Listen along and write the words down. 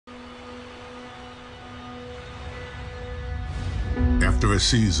After a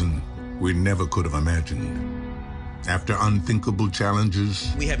season we never could have imagined. After unthinkable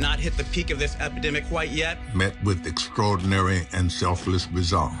challenges, we have not hit the peak of this epidemic quite yet. Met with extraordinary and selfless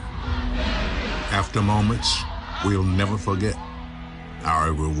resolve. After moments we'll never forget,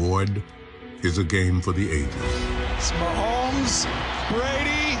 our reward is a game for the ages. It's Mahomes,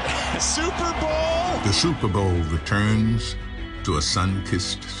 Brady, Super Bowl. The Super Bowl returns to a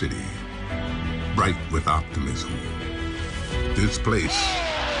sun-kissed city, bright with optimism. This place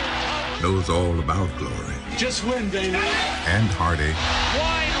knows all about glory. Just win, baby. And heartache.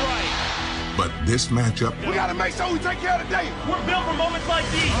 Wide right. But this matchup, we gotta make sure we take care of the day. We're built for moments like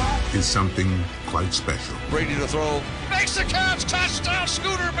these. Is something quite special. Brady to throw. Makes the catch. Touchdown,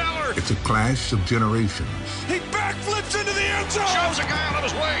 Scooter Miller. It's a clash of generations. He backflips into the end zone. Shoves a guy out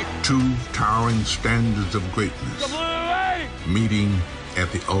of his way. Two towering standards of greatness meeting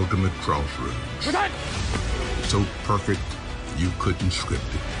at the ultimate crossroads. So perfect, you couldn't script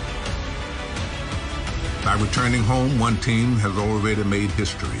it. By returning home, one team has already made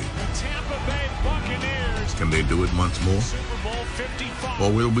history. The Tampa Bay Buccaneers. Can they do it once more? Super Bowl 55.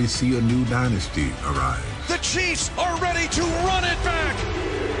 Or will we see a new dynasty arise? The Chiefs are ready to run it back.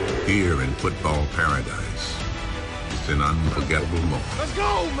 Here in football paradise, it's an unforgettable moment. Let's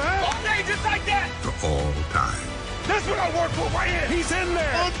go, man. All day, just like that. For all time. That's what I work for right here. He's in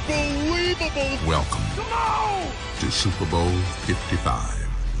there. Unbelievable. Welcome Come on. to Super Bowl 55.